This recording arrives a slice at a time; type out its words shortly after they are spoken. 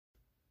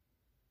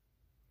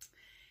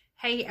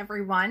Hey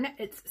everyone,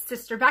 it's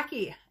Sister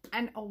Becky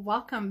and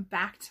welcome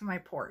back to my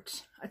porch.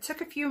 I took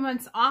a few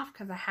months off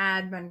because I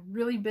had been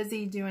really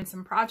busy doing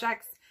some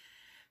projects,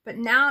 but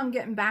now I'm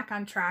getting back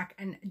on track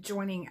and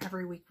joining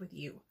every week with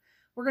you.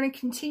 We're going to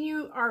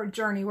continue our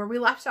journey where we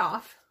left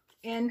off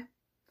in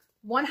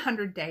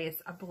 100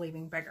 Days of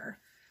Believing Bigger.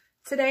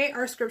 Today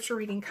our scripture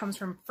reading comes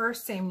from 1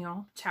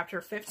 Samuel chapter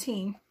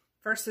 15,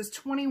 verses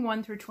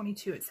 21 through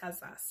 22. It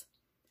says this: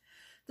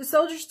 The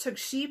soldiers took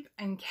sheep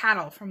and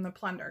cattle from the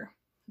plunder,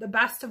 the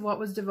best of what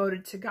was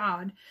devoted to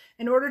God,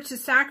 in order to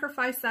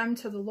sacrifice them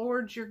to the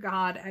Lord your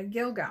God at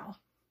Gilgal.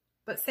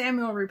 But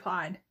Samuel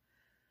replied,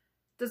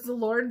 Does the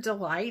Lord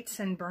delight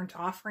in burnt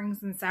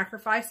offerings and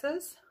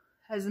sacrifices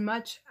as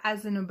much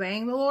as in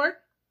obeying the Lord?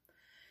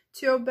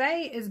 To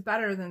obey is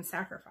better than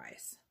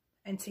sacrifice,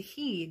 and to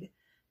heed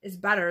is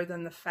better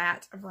than the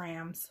fat of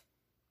rams.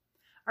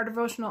 Our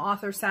devotional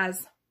author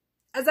says,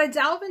 As I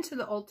delve into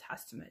the Old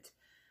Testament,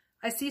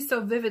 I see so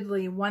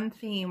vividly one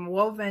theme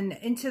woven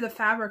into the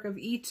fabric of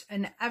each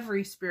and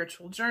every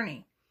spiritual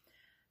journey.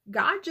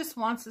 God just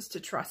wants us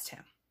to trust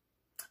him.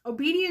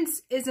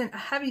 Obedience isn't a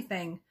heavy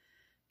thing,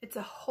 it's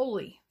a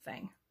holy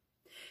thing.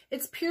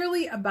 It's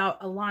purely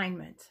about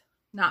alignment,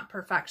 not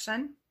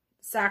perfection,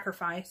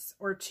 sacrifice,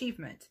 or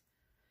achievement.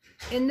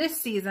 In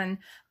this season,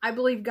 I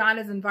believe God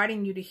is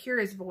inviting you to hear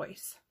his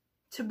voice,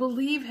 to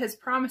believe his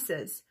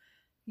promises,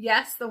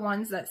 yes, the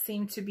ones that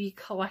seem to be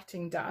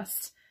collecting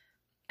dust,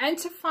 and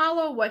to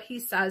follow what he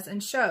says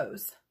and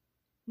shows,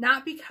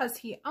 not because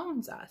he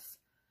owns us,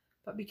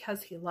 but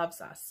because he loves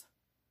us.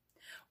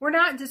 We're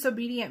not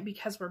disobedient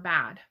because we're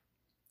bad.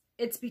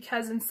 It's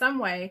because in some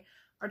way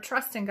our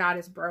trust in God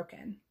is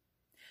broken.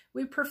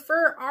 We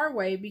prefer our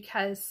way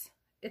because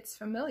it's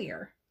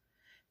familiar.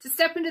 To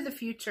step into the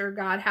future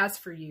God has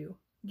for you,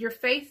 your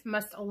faith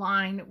must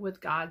align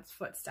with God's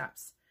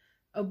footsteps.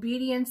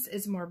 Obedience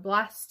is more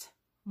blessed,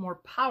 more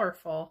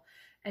powerful,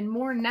 and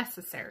more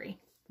necessary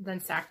than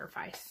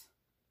sacrifice.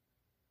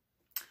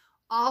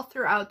 All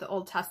throughout the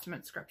Old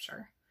Testament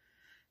scripture,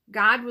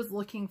 God was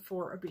looking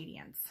for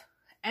obedience.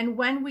 And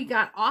when we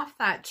got off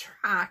that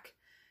track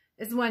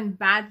is when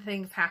bad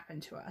things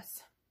happened to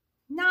us.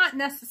 Not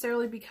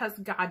necessarily because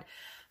God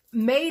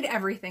made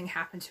everything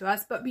happen to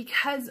us, but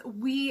because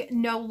we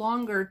no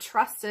longer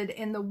trusted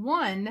in the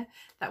one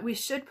that we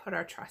should put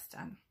our trust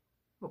in.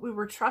 What we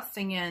were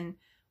trusting in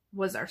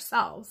was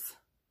ourselves.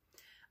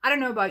 I don't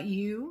know about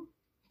you,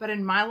 but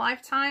in my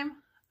lifetime,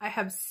 I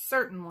have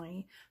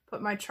certainly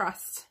put my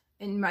trust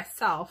in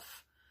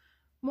myself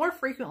more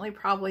frequently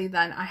probably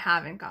than I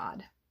have in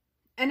God.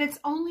 And it's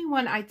only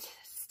when I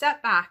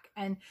step back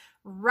and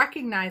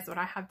recognize what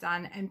I have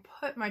done and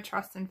put my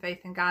trust and faith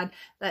in God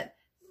that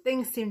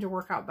things seem to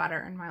work out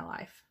better in my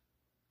life.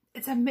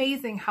 It's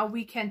amazing how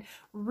we can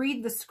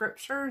read the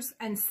scriptures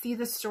and see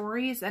the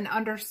stories and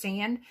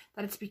understand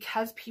that it's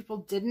because people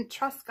didn't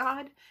trust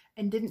God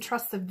and didn't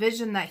trust the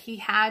vision that he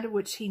had,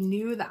 which he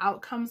knew the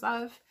outcomes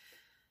of.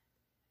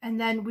 And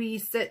then we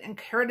sit and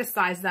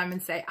criticize them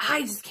and say,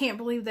 I just can't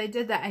believe they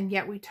did that. And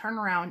yet we turn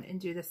around and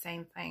do the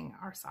same thing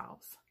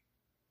ourselves.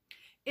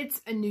 It's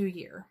a new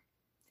year.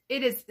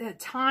 It is a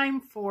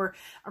time for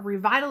a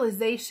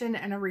revitalization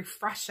and a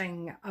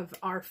refreshing of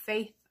our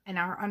faith and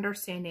our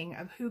understanding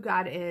of who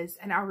God is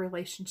and our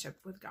relationship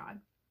with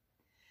God.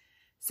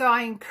 So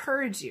I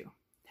encourage you,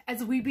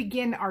 as we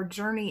begin our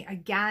journey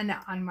again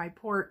on my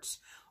porch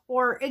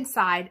or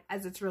inside,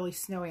 as it's really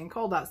snowy and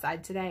cold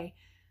outside today,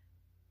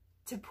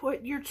 to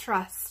put your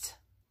trust,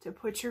 to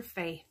put your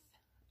faith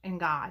in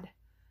God,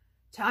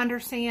 to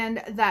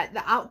understand that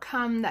the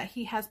outcome that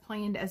he has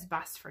planned is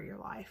best for your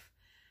life.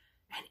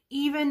 And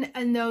even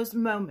in those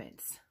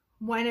moments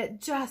when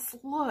it just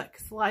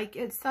looks like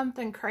it's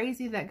something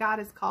crazy that God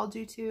has called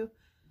you to,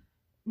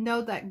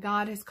 know that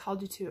God has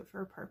called you to it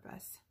for a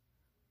purpose.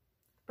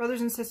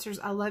 Brothers and sisters,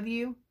 I love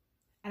you,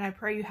 and I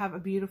pray you have a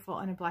beautiful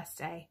and a blessed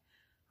day.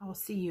 I will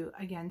see you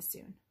again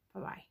soon.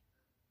 Bye-bye.